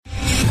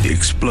The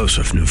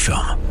explosive new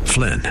film,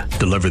 Flynn,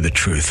 deliver the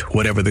truth,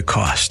 whatever the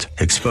cost.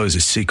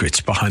 Exposes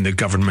secrets behind the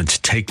government's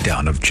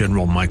takedown of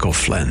General Michael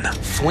Flynn.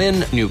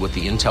 Flynn knew what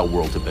the intel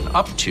world had been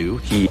up to.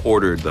 He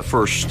ordered the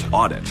first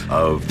audit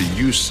of the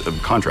use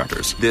of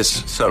contractors.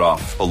 This set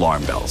off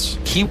alarm bells.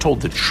 He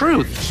told the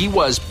truth. He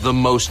was the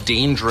most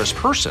dangerous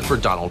person for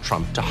Donald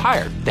Trump to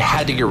hire. They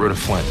had to get rid of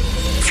Flynn.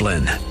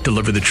 Flynn,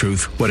 deliver the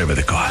truth, whatever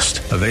the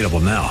cost. Available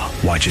now.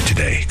 Watch it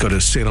today. Go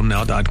to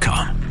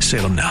salemnow.com.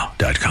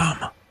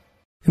 salemnow.com.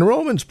 In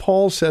Romans,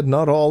 Paul said,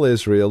 not all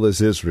Israel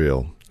is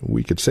Israel.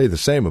 We could say the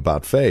same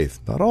about faith.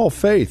 Not all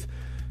faith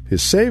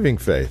is saving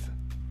faith.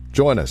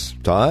 Join us.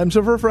 Times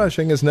of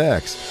Refreshing is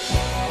next.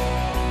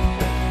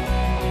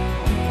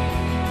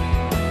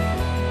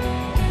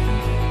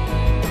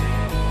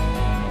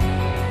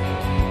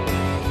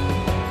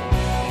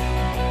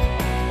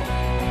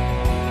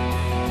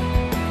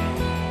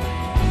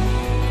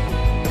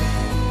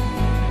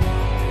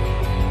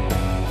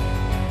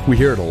 We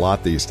hear it a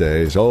lot these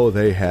days. Oh,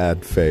 they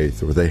had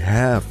faith, or they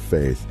have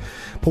faith.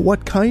 But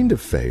what kind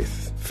of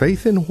faith?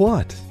 Faith in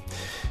what?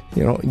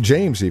 You know,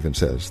 James even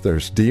says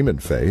there's demon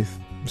faith.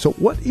 So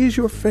what is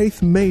your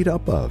faith made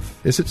up of?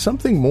 Is it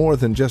something more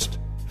than just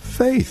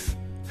faith?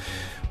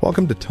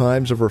 Welcome to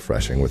Times of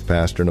Refreshing with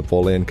Pastor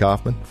Napoleon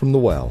Kaufman from The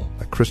Well,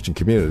 a Christian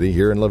community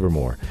here in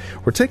Livermore.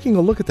 We're taking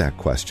a look at that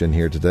question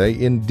here today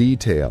in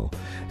detail.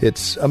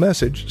 It's a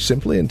message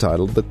simply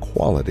entitled The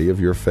Quality of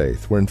Your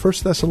Faith. We're in 1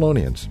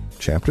 Thessalonians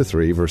chapter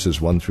 3,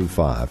 verses 1 through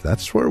 5.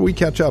 That's where we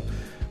catch up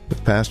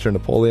with Pastor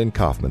Napoleon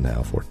Kaufman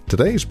now for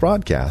today's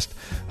broadcast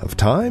of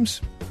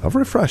Times of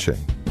Refreshing.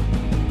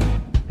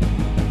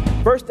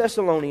 1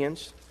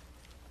 Thessalonians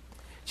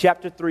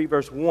chapter 3,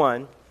 verse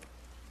 1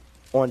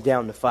 on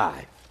down to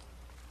 5.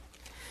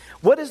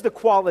 What is the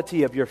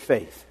quality of your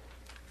faith?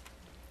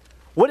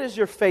 What does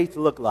your faith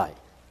look like?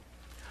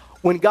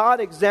 When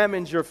God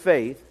examines your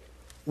faith,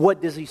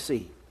 what does he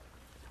see?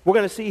 We're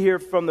going to see here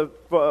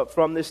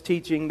from this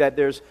teaching that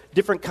there's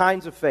different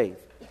kinds of faith,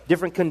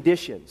 different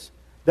conditions,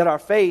 that our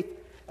faith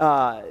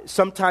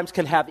sometimes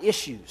can have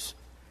issues.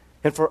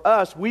 And for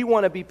us, we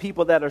want to be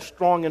people that are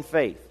strong in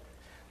faith,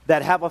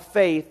 that have a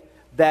faith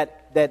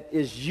that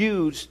is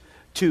used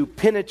to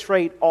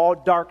penetrate all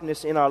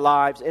darkness in our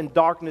lives and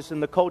darkness in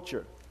the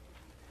culture.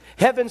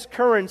 Heaven's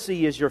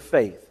currency is your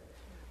faith.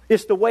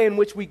 It's the way in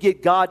which we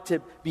get God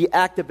to be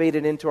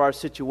activated into our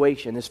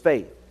situation, is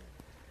faith.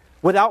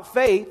 Without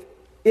faith,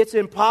 it's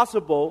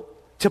impossible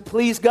to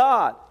please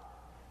God.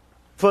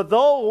 For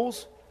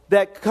those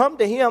that come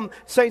to him,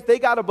 saints, they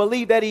got to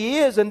believe that he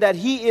is, and that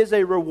he is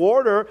a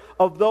rewarder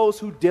of those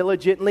who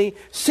diligently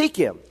seek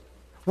him.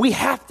 We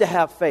have to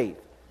have faith.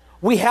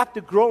 We have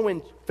to grow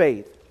in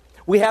faith.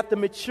 We have to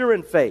mature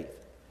in faith.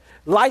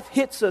 Life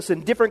hits us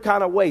in different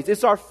kind of ways.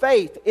 It's our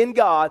faith in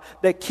God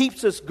that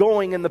keeps us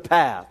going in the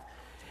path.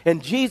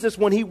 And Jesus,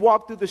 when he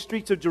walked through the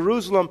streets of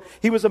Jerusalem,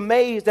 he was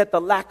amazed at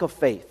the lack of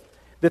faith.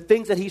 The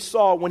things that he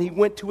saw when he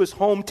went to his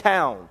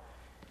hometown.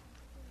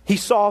 He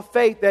saw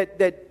faith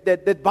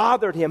that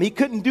bothered him. He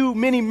couldn't do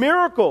many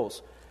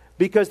miracles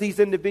because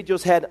these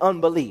individuals had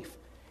unbelief.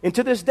 And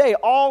to this day,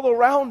 all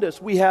around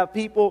us, we have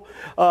people,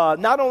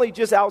 not only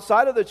just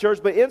outside of the church,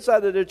 but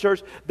inside of the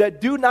church, that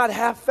do not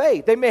have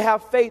faith. They may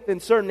have faith in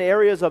certain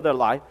areas of their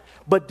life,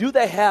 but do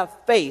they have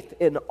faith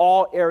in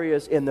all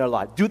areas in their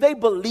life? Do they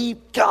believe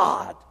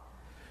God?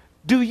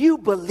 Do you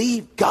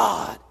believe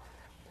God?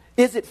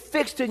 Is it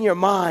fixed in your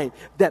mind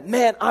that,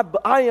 man,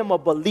 I am a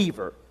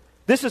believer?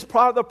 This is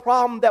part of the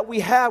problem that we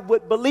have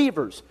with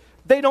believers.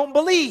 They don't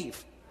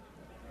believe.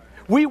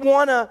 We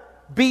want to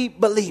be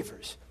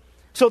believers.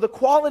 So the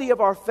quality of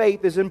our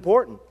faith is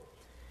important.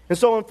 And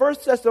so in 1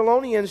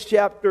 Thessalonians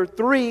chapter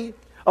 3,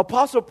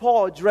 Apostle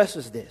Paul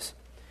addresses this.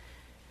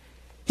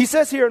 He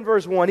says here in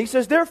verse 1, he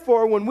says,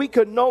 therefore, when we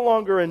could no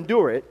longer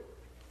endure it,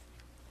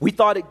 we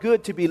thought it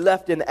good to be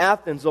left in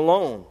Athens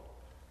alone,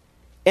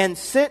 and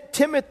sent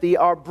Timothy,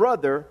 our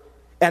brother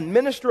and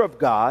minister of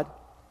God,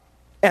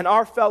 and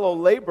our fellow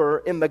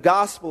laborer in the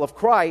gospel of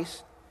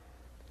Christ,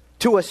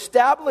 to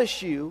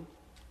establish you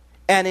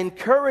and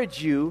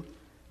encourage you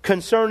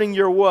concerning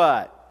your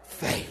what?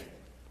 Faith.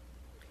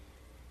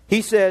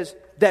 He says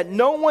that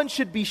no one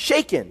should be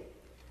shaken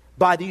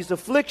by these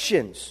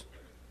afflictions,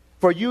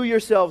 for you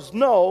yourselves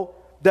know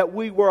that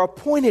we were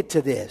appointed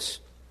to this.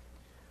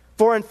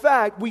 For in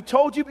fact, we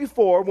told you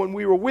before when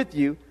we were with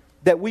you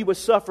that we would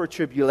suffer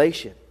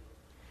tribulation,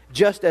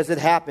 just as it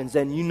happens,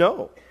 and you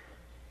know.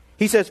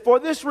 He says, for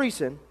this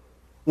reason,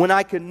 when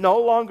I could no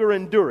longer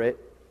endure it,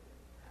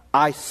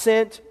 I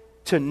sent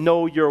to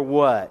know your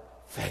what?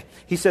 Faith.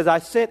 He says, I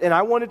sent and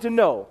I wanted to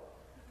know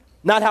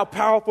not how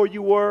powerful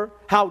you were,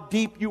 how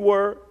deep you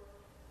were,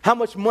 how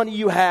much money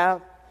you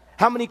have,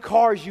 how many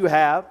cars you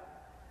have,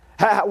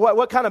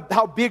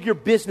 how big your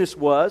business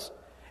was,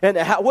 and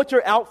what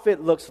your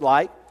outfit looks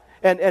like,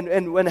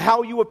 and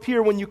how you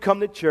appear when you come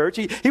to church.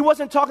 He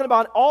wasn't talking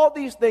about all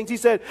these things. He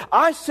said,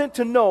 I sent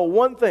to know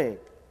one thing.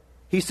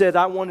 He said,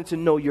 I wanted to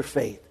know your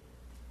faith.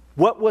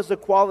 What was the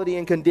quality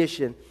and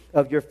condition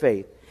of your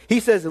faith? He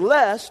says,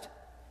 lest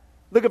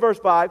Look at verse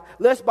 5.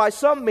 Lest by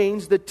some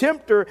means the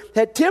tempter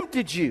had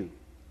tempted you,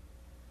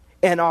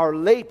 and our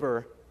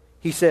labor,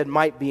 he said,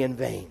 might be in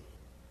vain.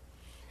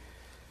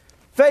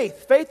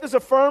 Faith. Faith is a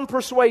firm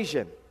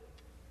persuasion.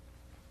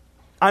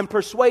 I'm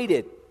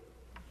persuaded.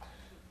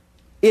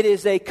 It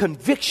is a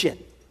conviction.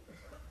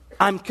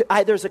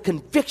 There's a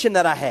conviction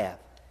that I have.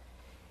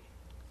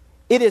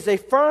 It is a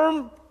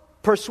firm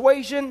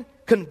persuasion,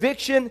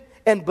 conviction,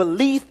 and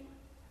belief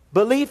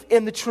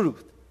in the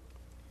truth,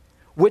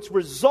 which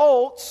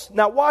results,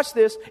 now watch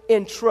this,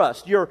 in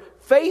trust. Your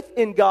faith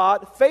in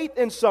God, faith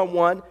in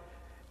someone,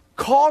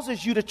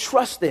 causes you to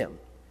trust them.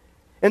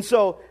 And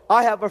so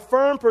I have a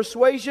firm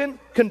persuasion,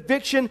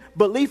 conviction,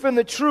 belief in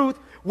the truth,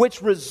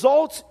 which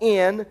results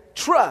in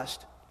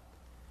trust.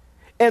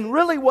 And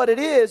really what it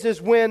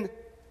is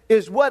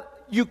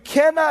what you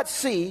cannot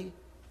see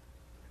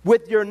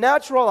with your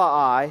natural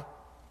eye.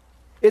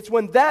 It's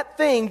when that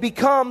thing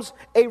becomes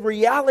a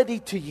reality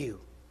to you.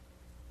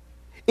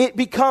 It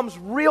becomes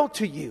real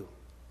to you.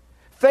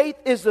 Faith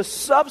is the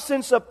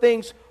substance of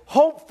things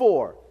hoped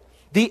for,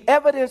 the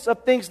evidence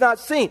of things not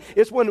seen.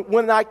 It's when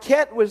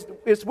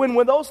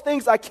those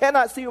things I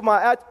cannot see with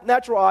my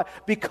natural eye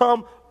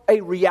become a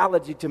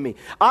reality to me.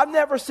 I've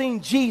never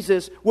seen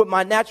Jesus with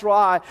my natural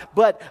eye,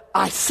 but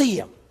I see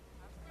him.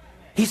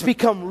 He's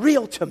become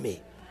real to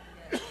me.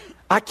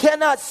 I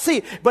cannot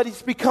see, but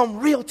he's become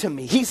real to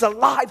me. He's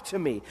alive to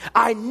me.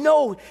 I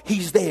know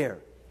he's there.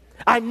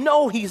 I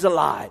know he's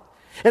alive.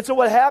 And so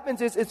what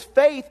happens is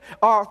faith.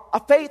 Our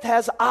faith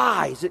has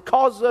eyes. It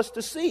causes us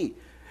to see.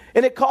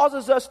 And it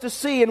causes us to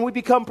see, and we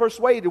become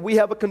persuaded. We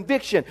have a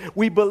conviction.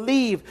 We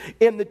believe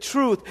in the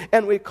truth.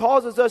 And it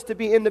causes us to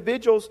be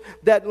individuals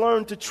that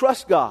learn to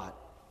trust God,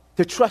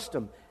 to trust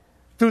him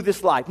through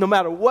this life. No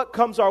matter what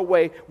comes our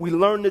way, we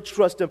learn to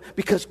trust him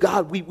because,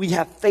 God, we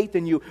have faith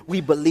in you. We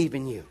believe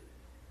in you.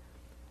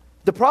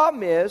 The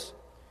problem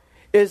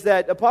is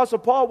that Apostle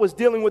Paul was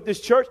dealing with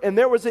this church, and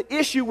there was an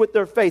issue with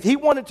their faith. He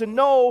wanted to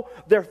know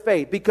their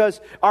faith,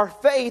 because our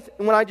faith,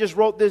 when I just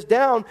wrote this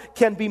down,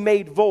 can be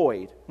made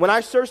void. When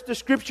I searched the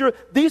scripture,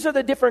 these are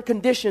the different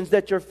conditions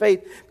that your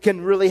faith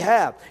can really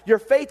have. Your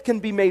faith can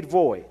be made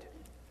void.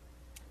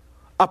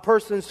 A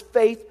person's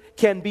faith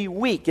can be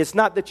weak. It's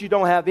not that you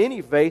don't have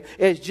any faith.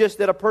 It's just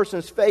that a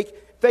person's faith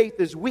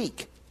is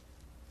weak.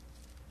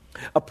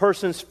 A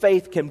person's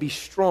faith can be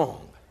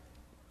strong.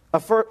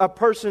 A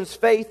person's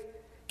faith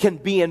can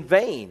be in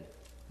vain.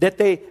 That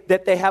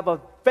they have a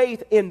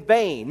faith in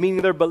vain,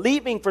 meaning they're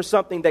believing for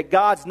something that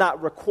God's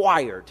not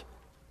required.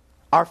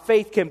 Our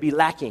faith can be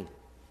lacking.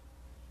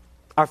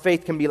 Our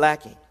faith can be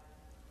lacking.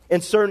 In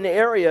certain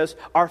areas,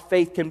 our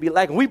faith can be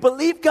lacking. We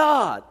believe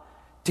God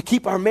to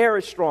keep our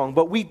marriage strong,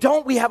 but we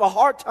don't. We have a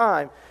hard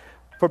time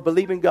for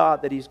believing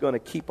God that he's going to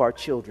keep our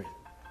children.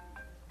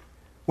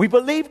 We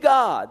believe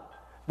God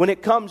when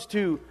it comes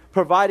to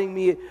providing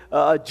me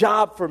a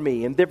job for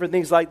me and different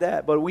things like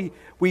that. But we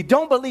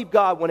don't believe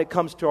God when it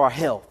comes to our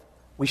health.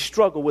 We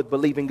struggle with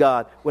believing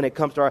God when it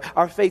comes to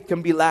our faith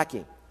can be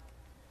lacking.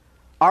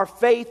 Our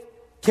faith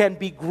can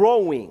be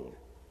growing.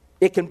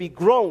 It can be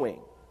growing.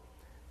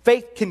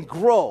 Faith can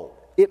grow.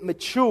 It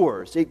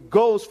matures. It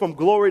goes from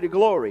glory to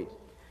glory.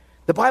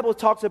 The Bible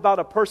talks about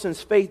a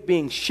person's faith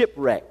being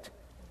shipwrecked.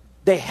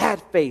 They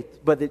had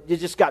faith, but it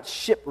just got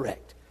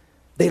shipwrecked.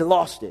 They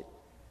lost it.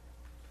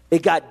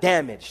 It got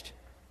damaged.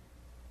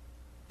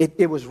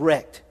 It was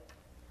wrecked.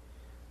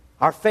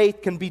 Our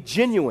faith can be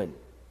genuine.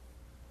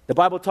 The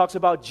Bible talks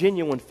about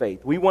genuine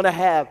faith. We want to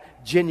have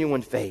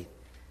genuine faith.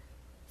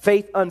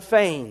 Faith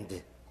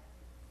unfeigned.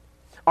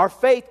 Our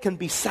faith can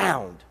be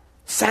sound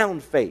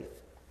faith.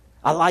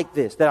 I like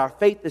this, that our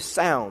faith is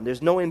sound.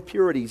 There's no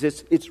impurities.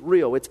 It's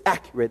real. It's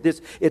accurate.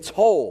 It's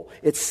whole.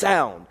 It's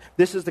sound.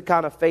 This is the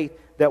kind of faith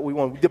that we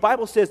want. The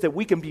Bible says that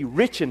we can be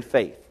rich in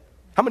faith.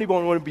 How many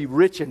want to be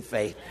rich in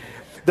faith?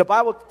 The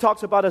Bible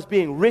talks about us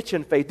being rich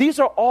in faith. These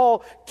are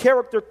all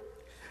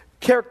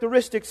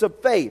characteristics of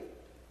faith.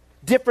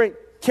 Different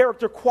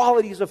character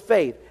qualities of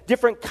faith.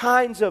 Different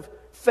kinds of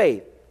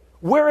faith.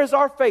 Where is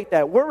our faith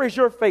at? Where is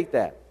your faith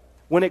at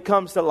when it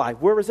comes to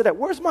life? Where is it at?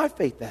 Where's my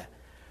faith at?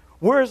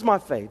 Where is my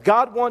faith?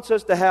 God wants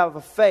us to have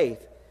a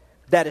faith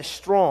that is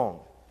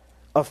strong.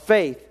 A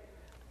faith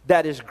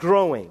that is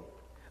growing.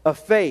 A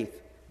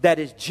faith that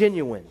is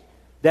genuine.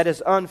 That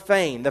is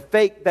unfeigned. The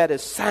faith that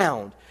is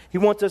sound. He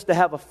wants us to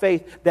have a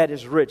faith that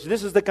is rich.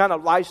 This is the kind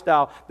of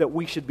lifestyle that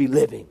we should be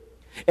living.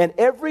 And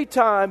every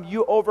time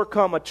you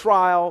overcome a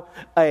trial,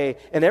 and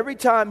every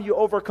time you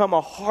overcome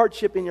a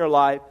hardship in your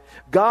life,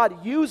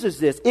 God uses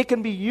this. It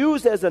can be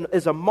used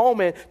as a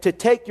moment to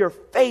take your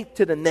faith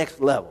to the next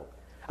level.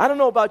 I don't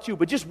know about you,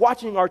 but just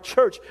watching our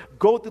church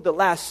go through the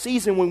last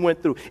season we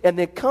went through and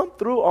then come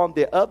through on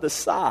the other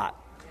side,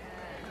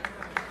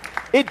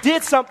 it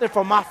did something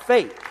for my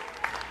faith.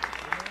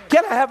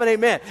 Can I have an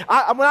amen? When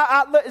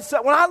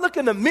I look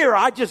in the mirror,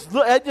 I just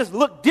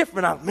look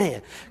different.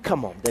 Man,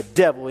 come on, the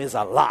devil is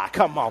a lie.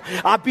 Come on,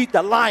 I beat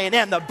the lion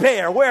and the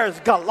bear. Where's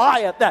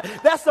Goliath?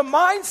 That's the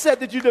mindset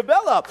that you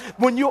develop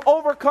when you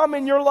overcome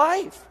in your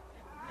life.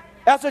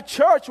 As a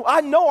church,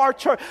 I know our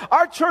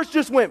church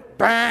just went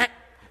bang.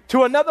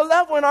 to another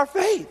level in our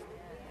faith.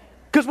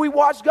 Because we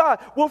watch God.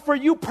 Well, for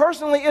you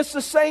personally, it's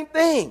the same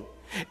thing.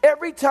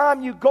 Every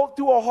time you go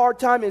through a hard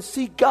time and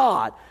see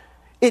God,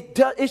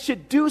 it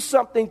should do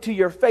something to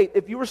your faith.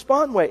 If you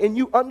respond well and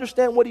you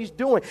understand what he's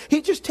doing,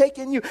 he's just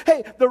taking you.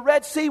 Hey, the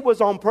Red Sea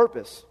was on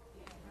purpose.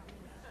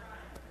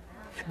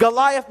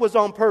 Goliath was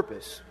on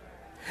purpose.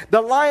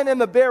 The lion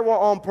and the bear were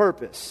on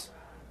purpose.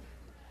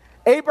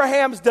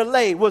 Abraham's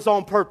delay was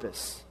on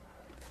purpose.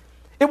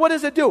 And what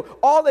does it do?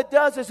 All it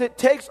does is it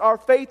takes our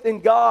faith in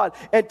God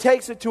and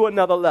takes it to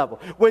another level.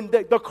 When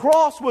the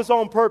cross was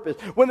on purpose,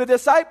 when the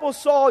disciples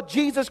saw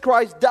Jesus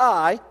Christ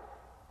die,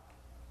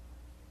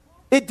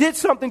 it did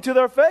something to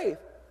their faith.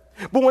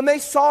 But when they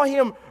saw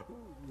him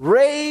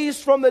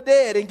raised from the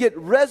dead and get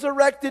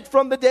resurrected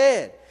from the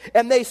dead,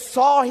 and they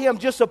saw him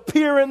just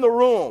appear in the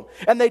room,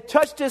 and they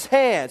touched his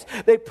hands,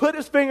 they put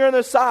his finger in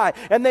their side,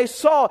 and they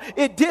saw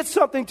it did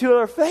something to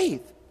their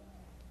faith.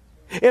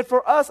 And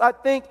for us, I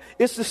think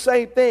it's the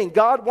same thing.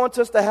 God wants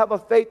us to have a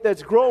faith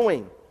that's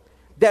growing,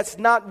 that's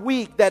not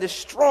weak, that is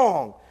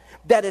strong,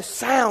 that is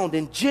sound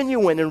and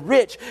genuine and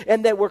rich,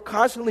 and that we're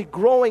constantly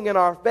growing in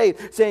our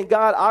faith, saying,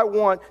 God, I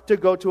want to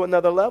go to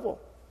another level.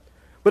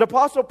 But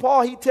Apostle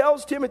Paul, he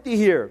tells Timothy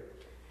here,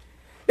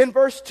 in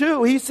verse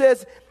 2, he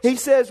says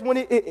when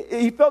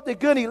he felt it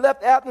good, he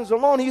left Athens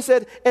alone. He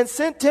said, and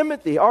sent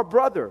Timothy, our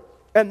brother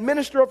and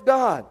minister of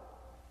God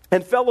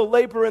and fellow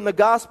laborer in the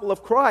gospel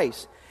of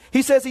Christ.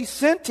 He says he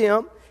sent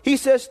him, he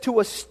says, to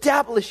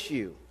establish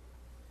you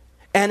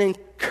and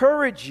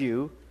encourage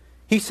you,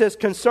 he says,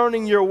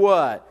 concerning your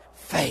what?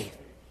 Faith.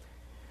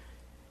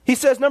 He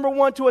says, number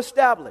one, to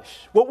establish.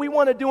 What we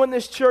want to do in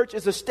this church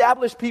is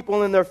establish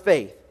people in their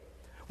faith.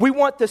 We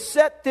want to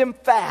set them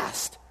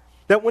fast.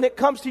 That when it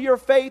comes to your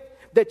faith,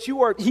 that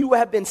you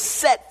have been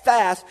set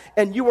fast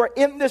and you are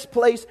in this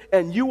place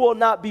and you will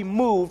not be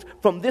moved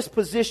from this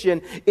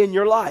position in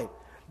your life.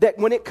 That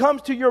when it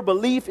comes to your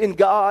belief in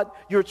God,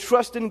 your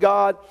trust in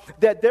God,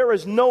 that there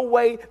is no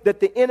way that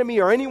the enemy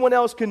or anyone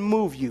else can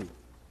move you.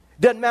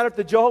 Doesn't matter if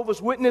the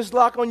Jehovah's Witnesses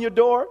knock on your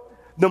door,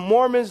 the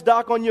Mormons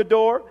knock on your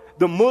door,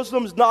 the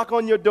Muslims knock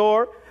on your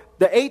door,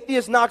 the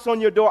atheist knocks on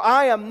your door.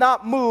 I am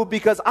not moved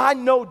because I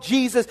know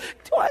Jesus.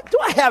 Do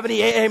I have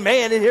any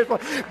amen in here?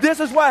 This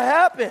is what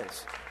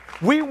happens.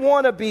 We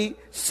want to be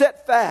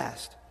set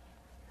fast,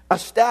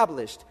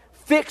 established,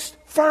 fixed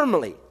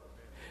firmly.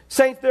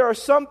 Saints, there are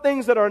some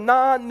things that are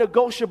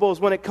non-negotiables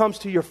when it comes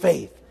to your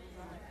faith.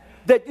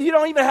 That you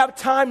don't even have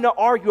time to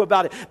argue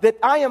about it. That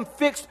I am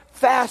fixed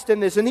fast in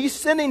this. And he's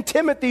sending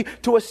Timothy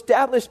to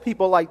establish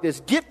people like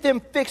this. Get them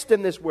fixed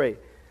in this way.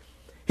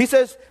 He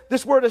says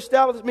this word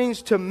establish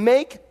means to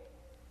make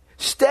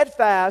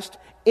steadfast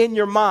in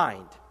your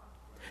mind.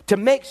 To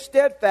make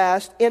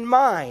steadfast in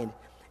mind.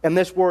 And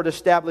this word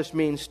establish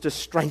means to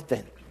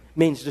strengthen.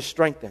 Means to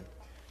strengthen.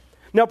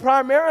 Now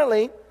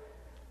primarily,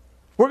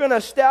 we're going to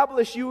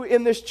establish you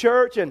in this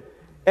church,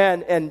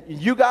 and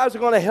you guys are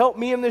going to help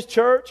me in this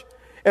church,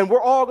 and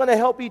we're all going to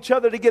help each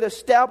other to get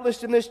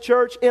established in this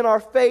church in our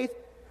faith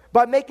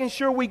by making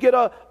sure we get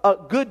a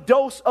good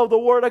dose of the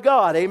Word of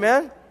God.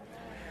 Amen?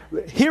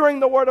 Hearing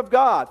the Word of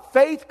God.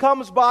 Faith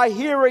comes by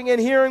hearing, and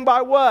hearing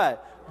by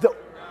what?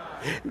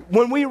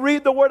 When we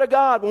read the Word of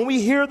God, when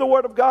we hear the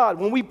Word of God,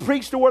 when we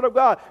preach the Word of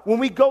God, when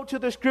we go to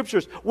the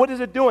Scriptures, what is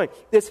it doing?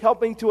 It's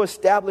helping to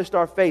establish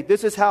our faith.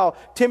 This is how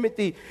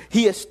Timothy,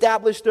 he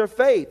established their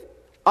faith.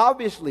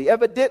 Obviously,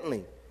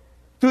 evidently,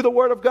 through the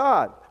Word of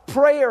God.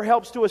 Prayer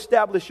helps to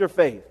establish your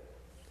faith.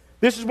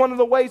 This is one of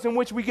the ways in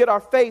which we get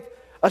our faith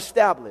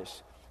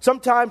established.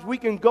 Sometimes we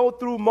can go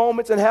through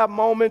moments and have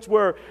moments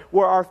where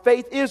our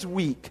faith is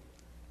weak.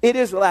 It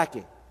is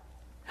lacking.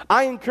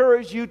 I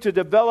encourage you to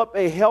develop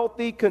a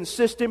healthy,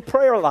 consistent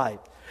prayer life.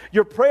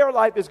 Your prayer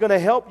life is going to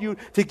help you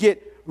to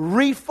get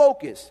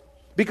refocused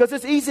because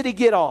it's easy to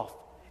get off.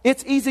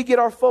 It's easy to get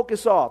our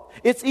focus off.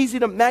 It's easy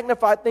to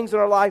magnify things in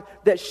our life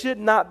that should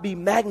not be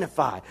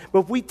magnified. But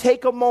if we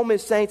take a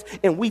moment, saints,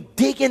 and we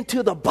dig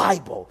into the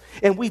Bible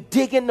and we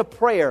dig into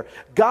prayer,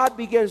 God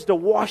begins to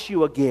wash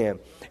you again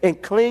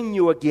and clean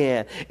you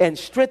again and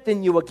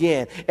strengthen you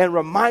again and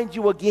remind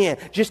you again.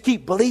 Just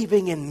keep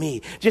believing in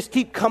me. Just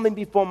keep coming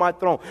before my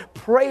throne.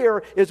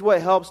 Prayer is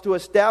what helps to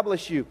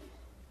establish you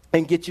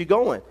and get you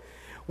going.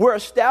 We're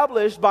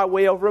established by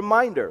way of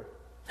reminder.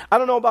 I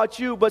don't know about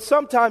you, but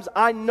sometimes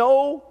I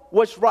know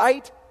what's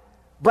right,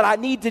 but I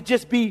need to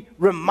just be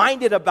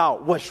reminded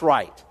about what's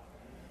right.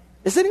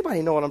 Does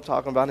anybody know what I'm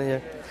talking about in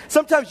here?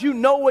 Sometimes you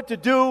know what to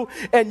do,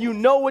 and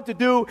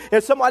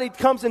somebody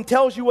comes and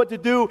tells you what to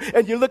do,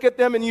 and you look at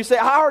them and you say,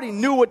 I already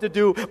knew what to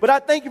do, but I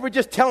thank you for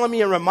just telling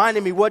me and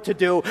reminding me what to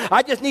do.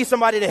 I just need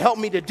somebody to help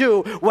me to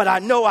do what I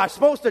know I'm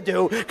supposed to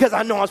do, because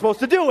I know I'm supposed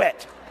to do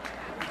it.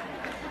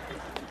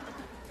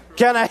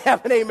 Can I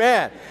have an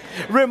amen?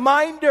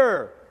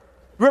 Reminder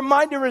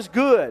is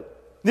good.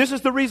 This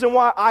is the reason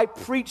why I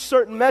preach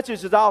certain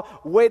messages. I'll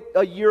wait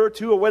a year or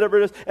two or whatever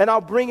it is, and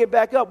I'll bring it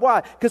back up.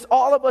 Why? Because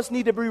all of us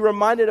need to be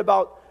reminded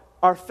about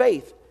our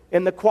faith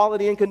and the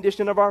quality and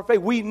condition of our faith.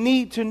 We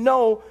need to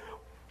know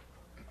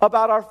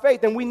about our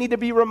faith, and we need to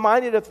be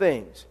reminded of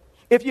things.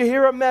 If you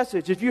hear a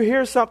message, if you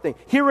hear something,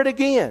 hear it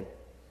again.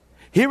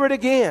 Hear it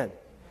again.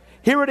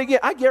 Hear it again.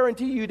 I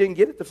guarantee you didn't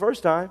get it the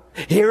first time.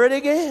 Hear it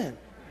again.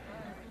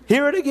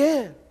 Hear it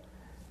again.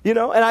 You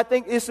know, and I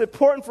think it's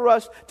important for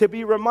us to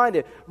be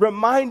reminded.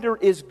 Reminder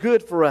is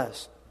good for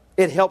us.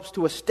 It helps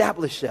to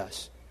establish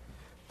us.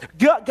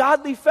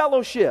 Godly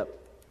fellowship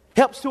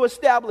helps to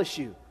establish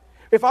you.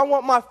 If I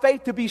want my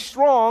faith to be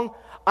strong,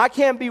 I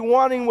can't be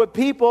wanting with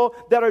people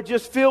that are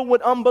just filled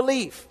with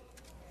unbelief.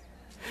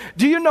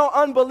 Do you know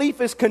unbelief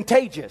is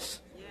contagious?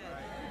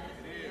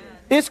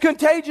 It's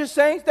contagious,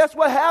 saints. That's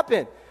what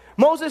happened.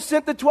 Moses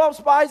sent the 12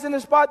 spies in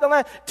to spy the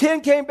land.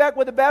 10 came back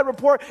with a bad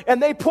report,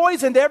 and they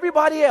poisoned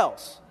everybody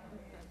else.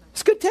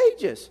 It's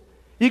contagious.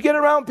 You get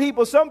around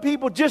people, some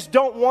people just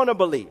don't want to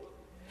believe.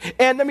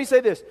 And let me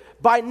say this.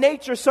 By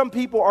nature, some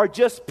people are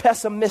just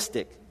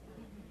pessimistic.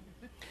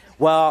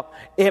 Well,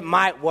 it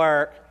might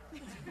work.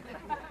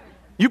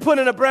 You put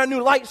in a brand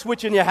new light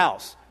switch in your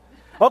house.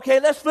 Okay,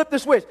 let's flip the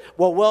switch.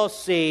 Well, we'll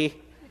see.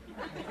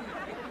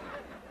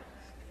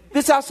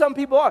 This is how some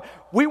people are.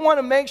 We want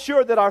to make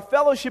sure that our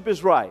fellowship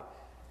is right.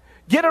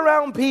 Get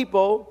around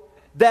people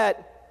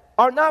that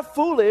are not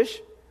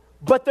foolish,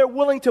 but they're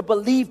willing to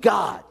believe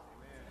God.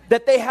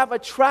 That they have a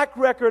track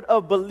record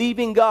of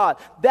believing God.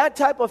 That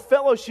type of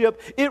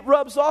fellowship, it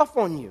rubs off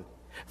on you.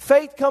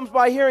 Faith comes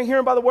by hearing,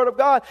 hearing by the word of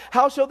God.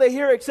 How shall they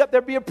hear except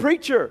there be a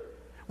preacher?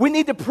 We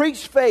need to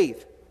preach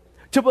faith,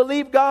 to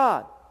believe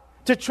God,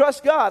 to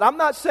trust God. I'm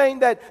not saying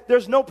that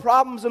there's no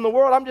problems in the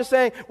world. I'm just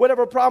saying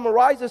whatever problem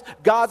arises,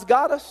 God's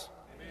got us.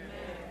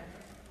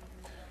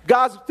 Amen.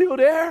 God's still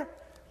there.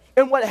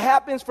 And what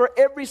happens for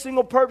every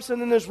single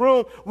person in this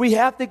room, we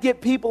have to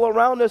get people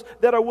around us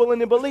that are willing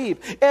to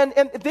believe. And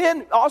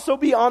then also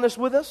be honest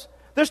with us.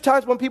 There's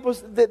times when people,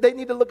 they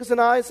need to look us in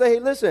the eye and say, hey,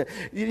 listen,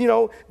 you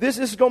know, this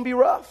is going to be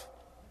rough.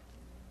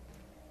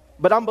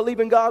 But I'm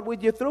believing God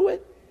with you through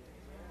it.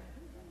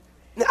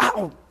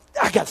 Now,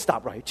 I got to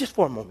stop right here just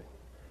for a moment.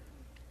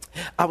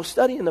 I was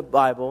studying the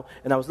Bible,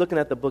 and I was looking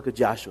at the book of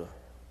Joshua.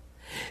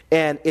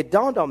 And it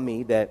dawned on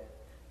me that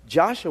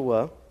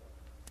Joshua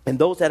and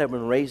those that have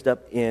been raised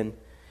up in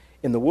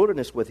the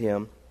wilderness with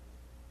him,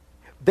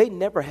 they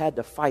never had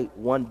to fight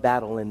one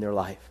battle in their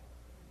life.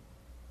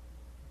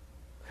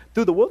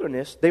 Through the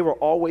wilderness, they were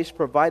always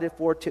provided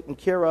for, taken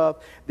care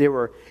of.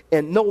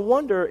 And no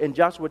wonder in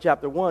Joshua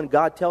chapter 1,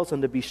 God tells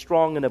them to be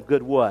strong and of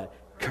good what?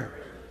 Courage.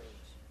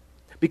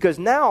 Because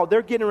now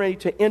they're getting ready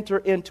to enter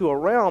into a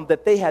realm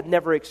that they had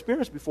never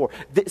experienced before.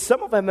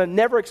 Some of them have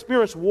never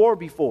experienced war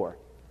before.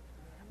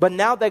 But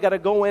now they got to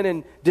go in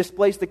and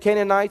displace the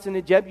Canaanites and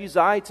the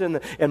Jebusites and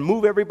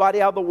move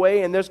everybody out of the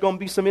way. And there's going to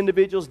be some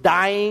individuals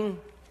dying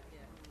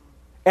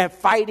and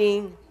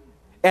fighting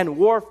and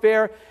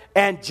warfare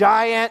and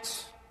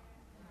giants.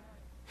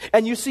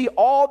 And you see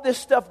all this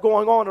stuff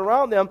going on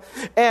around them.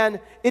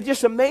 And it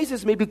just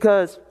amazes me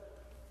because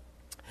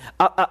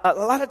a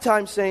lot of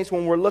times, saints,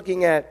 when we're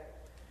looking at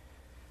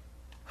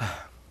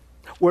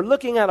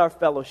our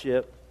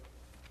fellowship,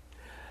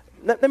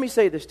 let me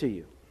say this to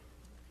you.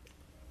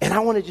 And I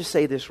want to just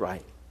say this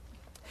right.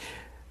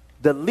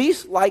 The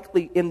least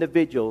likely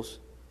individuals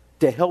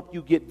to help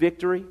you get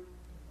victory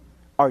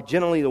are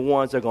generally the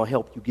ones that are going to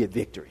help you get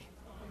victory.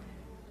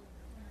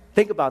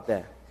 Think about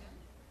that.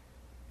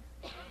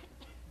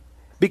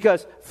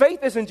 Because faith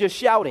isn't just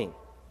shouting.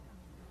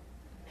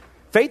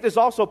 Faith is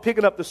also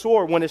picking up the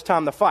sword when it's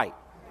time to fight.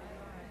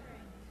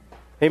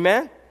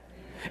 Amen?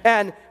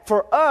 And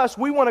for us,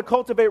 we want to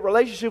cultivate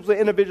relationships with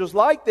individuals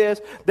like this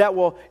that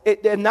will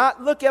and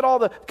not look at all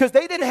the, because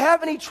they didn't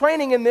have any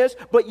training in this,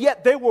 but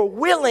yet they were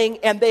willing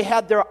and they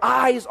had their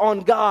eyes on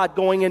God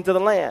going into the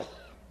land.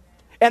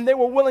 And they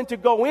were willing to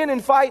go in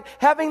and fight,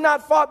 having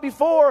not fought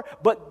before,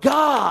 but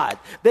God.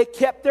 They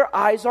kept their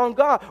eyes on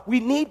God. We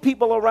need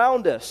people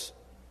around us.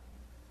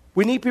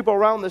 We need people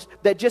around us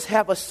that just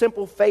have a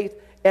simple faith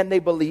and they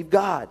believe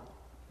God.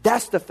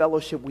 That's the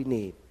fellowship we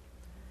need.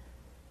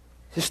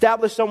 To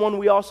establish someone,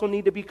 we also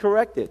need to be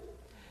corrected.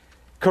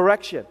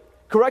 Correction.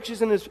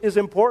 Correction is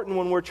important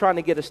when we're trying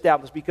to get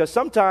established because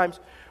sometimes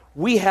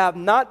we have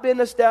not been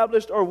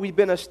established or we've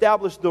been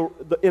established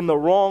in the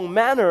wrong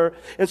manner.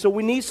 And so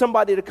we need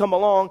somebody to come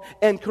along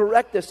and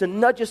correct us and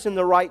nudge us in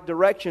the right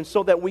direction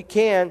so that we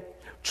can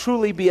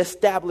truly be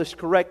established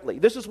correctly.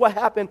 This is what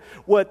happened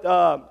with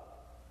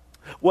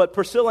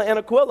Priscilla and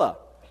Aquila.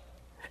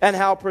 And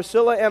how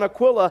Priscilla and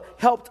Aquila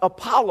helped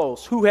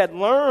Apollos, who had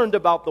learned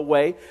about the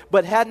way,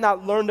 but had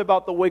not learned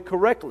about the way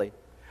correctly.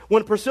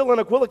 When Priscilla and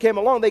Aquila came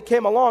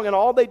along, and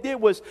all they did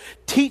was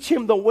teach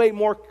him the way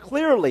more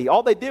clearly.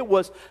 All they did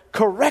was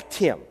correct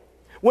him.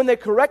 When they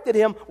corrected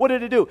him, what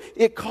did it do?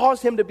 It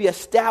caused him to be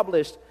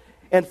established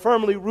and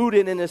firmly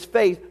rooted in his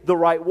faith the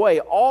right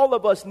way. All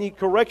of us need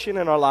correction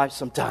in our lives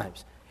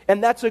sometimes.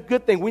 And that's a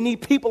good thing. We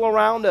need people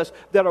around us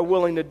that are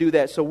willing to do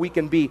that so we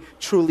can be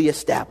truly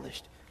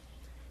established.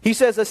 He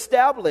says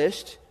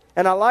established,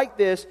 and I like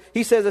this.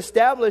 He says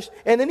established,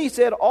 and then he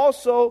said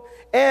also,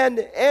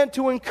 and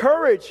to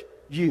encourage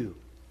you.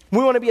 We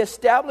want to be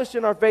established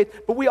in our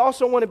faith, but we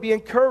also want to be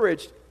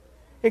encouraged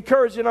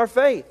in our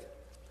faith.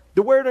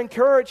 The word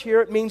encourage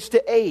here, it means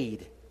to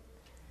aid.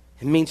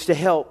 It means to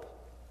help.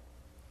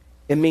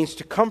 It means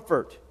to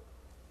comfort.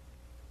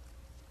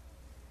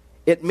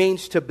 It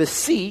means to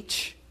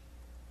beseech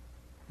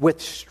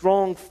with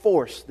strong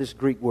force, this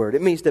Greek word.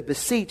 It means to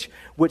beseech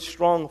with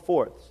strong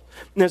force.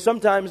 Now,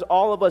 sometimes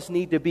all of us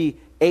need to be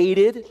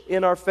aided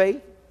in our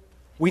faith.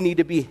 We need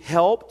to be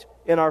helped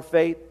in our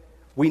faith.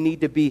 We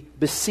need to be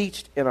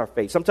beseeched in our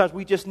faith. Sometimes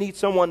we just need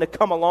someone to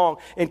come along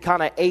and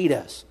kind of aid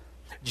us.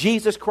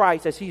 Jesus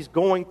Christ, as he's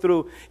going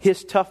through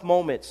his tough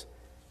moments,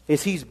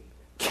 as he's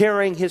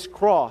carrying his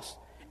cross,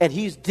 and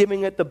he's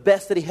giving it the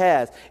best that he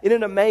has.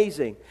 Isn't it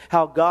amazing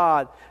how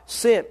God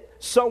sent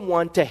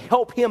someone to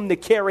help him to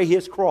carry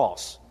his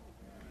cross?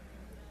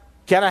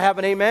 Can I have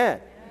an amen?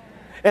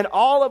 And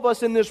all of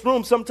us in this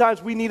room, sometimes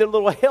we need a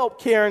little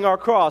help carrying our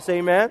cross.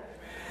 Amen?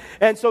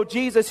 And so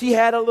Jesus, he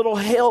had a little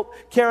help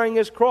carrying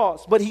his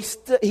cross, but he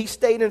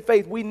stayed in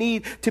faith. We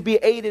need to be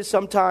aided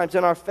sometimes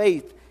in our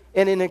faith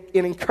and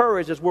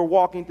encouraged as we're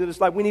walking through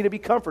this life. We need to be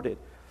comforted.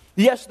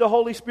 Yes, the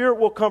Holy Spirit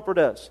will comfort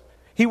us.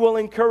 He will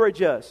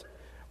encourage us.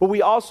 But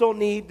we also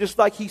need, just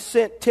like he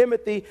sent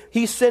Timothy,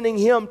 he's sending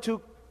him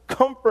to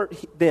comfort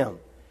them.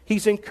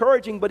 He's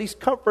encouraging, but he's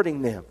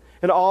comforting them.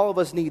 And all of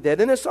us need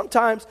that. And then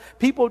sometimes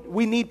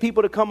we need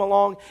people to come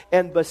along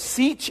and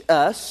beseech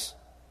us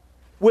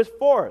with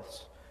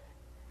force.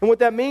 And what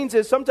that means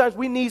is sometimes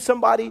we need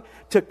somebody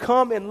to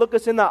come and look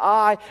us in the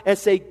eye and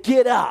say,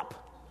 get up.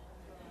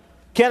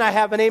 Can I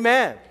have an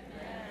amen?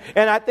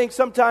 And I think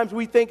sometimes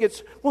we think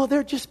it's, well,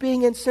 they're just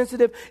being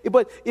insensitive.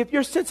 But if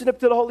you're sensitive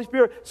to the Holy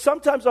Spirit,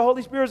 sometimes the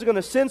Holy Spirit is going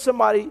to send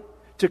somebody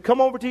to come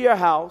over to your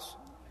house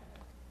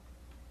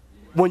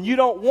when you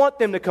don't want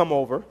them to come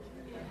over,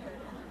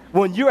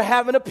 when you're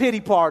having a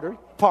pity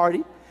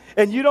party,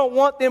 and you don't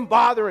want them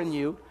bothering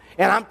you.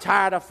 And I'm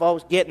tired of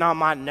folks getting on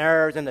my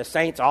nerves and the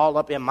saints all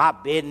up in my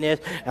business.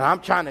 And I'm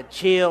trying to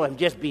chill and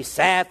just be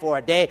sad for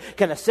a day.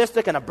 Can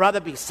a brother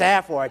be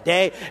sad for a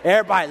day?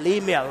 Everybody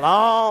leave me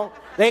alone.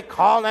 They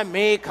calling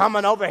me,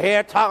 coming over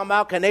here, talking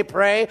about, can they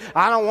pray?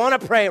 I don't want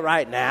to pray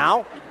right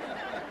now.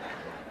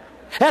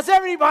 Has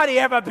everybody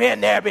ever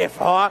been there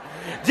before?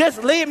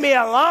 Just leave me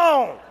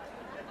alone.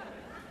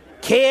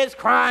 Kids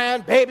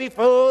crying, baby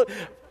food,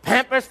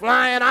 Pampers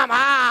flying,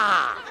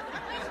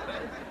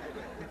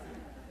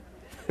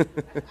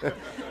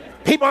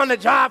 people on the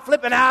job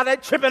flipping out, they're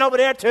tripping over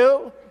there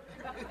too.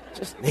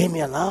 Just leave me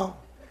alone.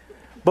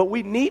 But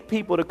we need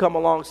people to come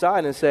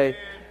alongside and say,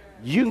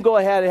 you can go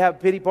ahead and have a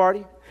pity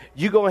party.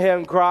 You go ahead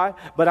and cry,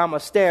 but I'm going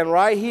to stand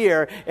right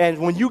here. And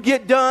when you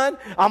get done,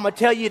 I'm going to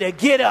tell you to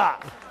get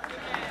up.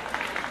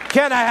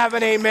 Can I have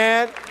an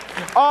amen?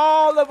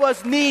 All of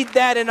us need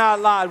that in our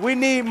lives. We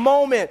need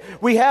moments.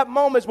 We have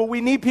moments, but we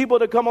need people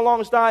to come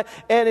alongside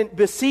and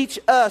beseech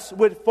us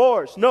with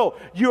force. No,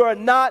 you are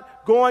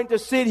not going to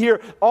sit here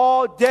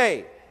all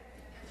day.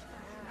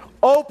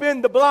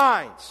 Open the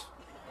blinds.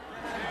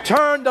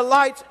 Turn the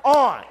lights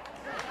on.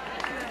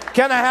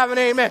 Can I have an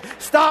amen?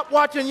 Stop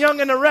watching Young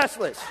and the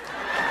Restless.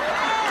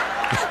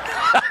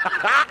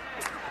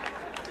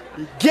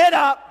 Get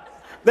up.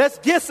 Let's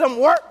get some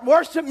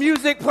worship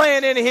music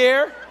playing in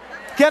here.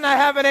 Can I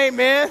have an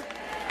amen?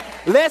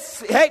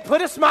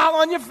 Put a smile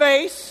on your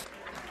face.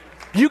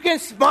 You can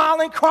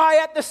smile and cry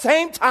at the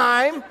same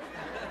time.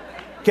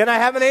 Can I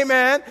have an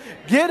amen?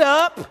 Get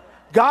up.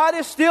 God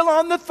is still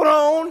on the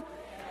throne.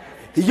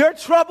 Your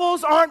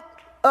troubles aren't,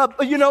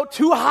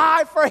 too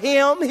high for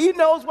him. He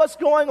knows what's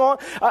going on.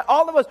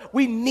 All of us,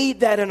 we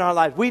need that in our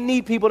lives. We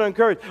need people to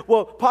encourage.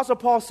 Well, Apostle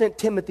Paul sent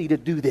Timothy to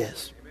do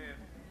this. Amen.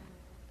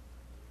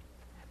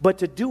 But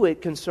to do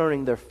it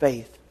concerning their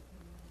faith.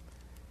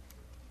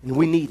 And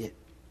we need it.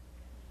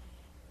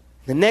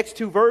 The next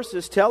two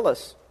verses tell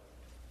us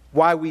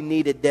why we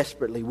need it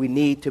desperately. We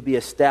need to be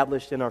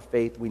established in our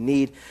faith. We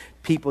need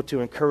people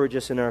to encourage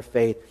us in our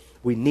faith.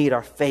 We need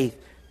our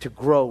faith to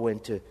grow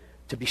and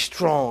to be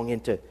strong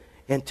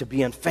and to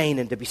be unfeigned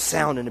and to be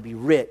sound and to be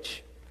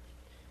rich.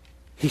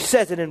 He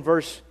says it in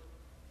verses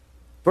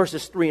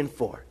 3 and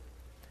 4.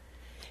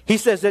 He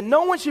says that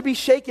no one should be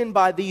shaken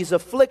by these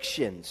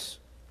afflictions,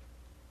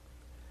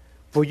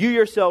 for you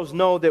yourselves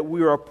know that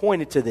we are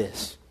appointed to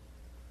this.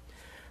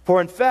 For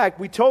in fact,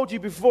 we told you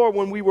before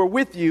when we were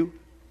with you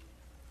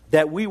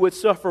that we would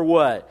suffer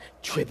what?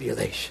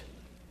 Tribulation.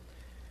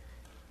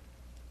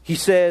 He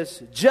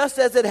says, just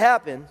as it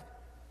happened,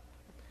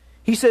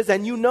 he says,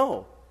 and you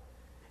know.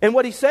 And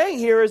what he's saying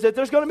here is that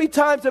there's going to be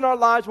times in our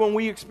lives when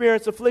we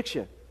experience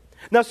affliction.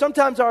 Now,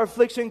 sometimes our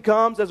affliction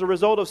comes as a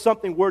result of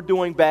something we're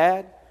doing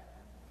bad,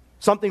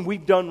 something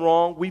we've done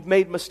wrong, we've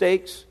made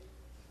mistakes.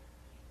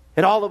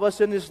 And all of us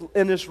in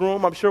this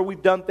room, I'm sure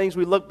we've done things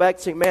we look back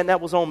and say, man,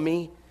 that was on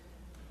me.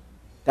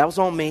 That was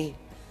on me.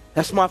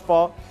 That's my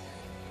fault.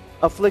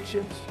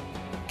 Afflictions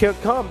can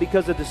come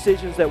because of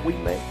decisions that we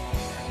make.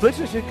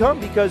 Afflictions can come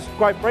because,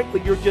 quite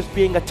frankly, you're just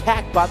being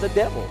attacked by the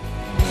devil.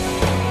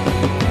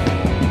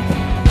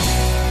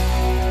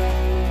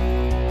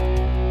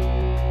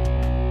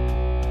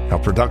 A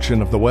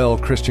production of the Well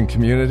Christian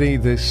Community.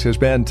 This has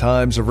been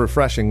Times of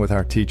Refreshing with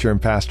our teacher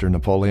and pastor,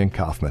 Napoleon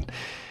Kaufman.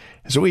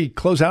 As we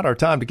close out our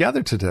time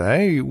together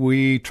today,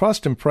 we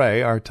trust and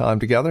pray our time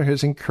together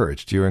has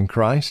encouraged you in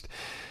Christ,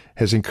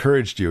 has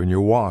encouraged you in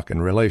your walk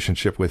and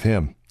relationship with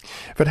Him.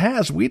 If it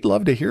has, we'd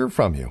love to hear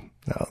from you.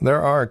 Now,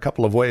 there are a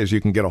couple of ways you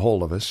can get a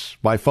hold of us.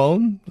 By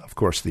phone, of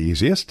course, the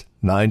easiest,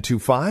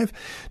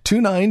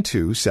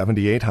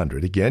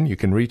 925-292-7800. Again, you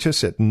can reach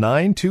us at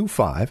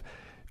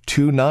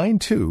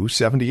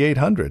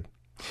 925-292-7800.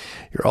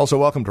 You're also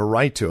welcome to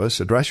write to us.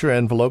 Address your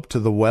envelope to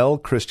the Well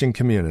Christian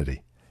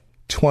Community,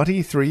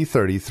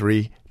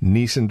 2333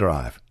 Neeson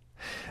Drive.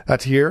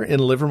 That's here in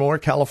Livermore,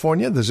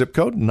 California, the zip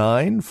code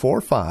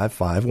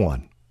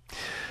 94551.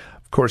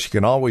 Of course, you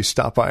can always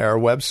stop by our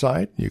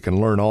website. You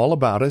can learn all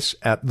about us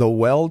at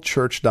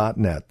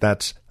thewellchurch.net.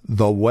 That's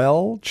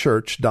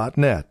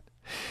thewellchurch.net.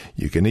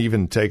 You can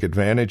even take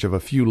advantage of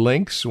a few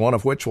links, one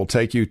of which will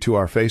take you to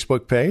our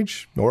Facebook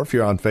page. Or if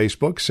you're on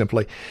Facebook,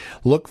 simply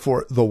look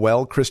for The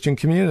Well Christian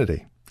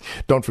Community.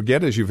 Don't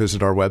forget, as you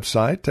visit our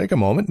website, take a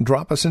moment and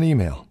drop us an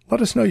email. Let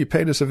us know you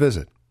paid us a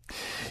visit.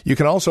 You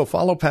can also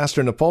follow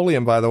Pastor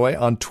Napoleon, by the way,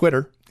 on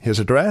Twitter. His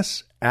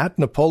address,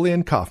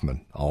 @Napoleon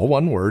Kaufman. All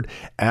one word,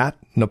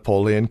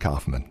 @Napoleon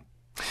Kaufman.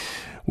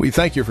 We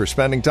thank you for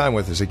spending time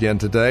with us again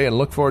today and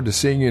look forward to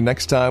seeing you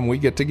next time we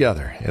get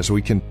together as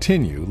we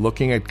continue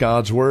looking at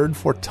God's Word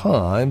for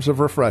times of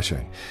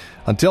refreshing.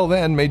 Until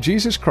then, may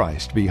Jesus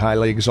Christ be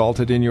highly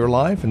exalted in your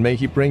life, and may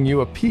He bring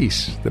you a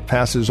peace that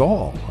passes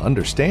all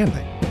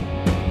understanding.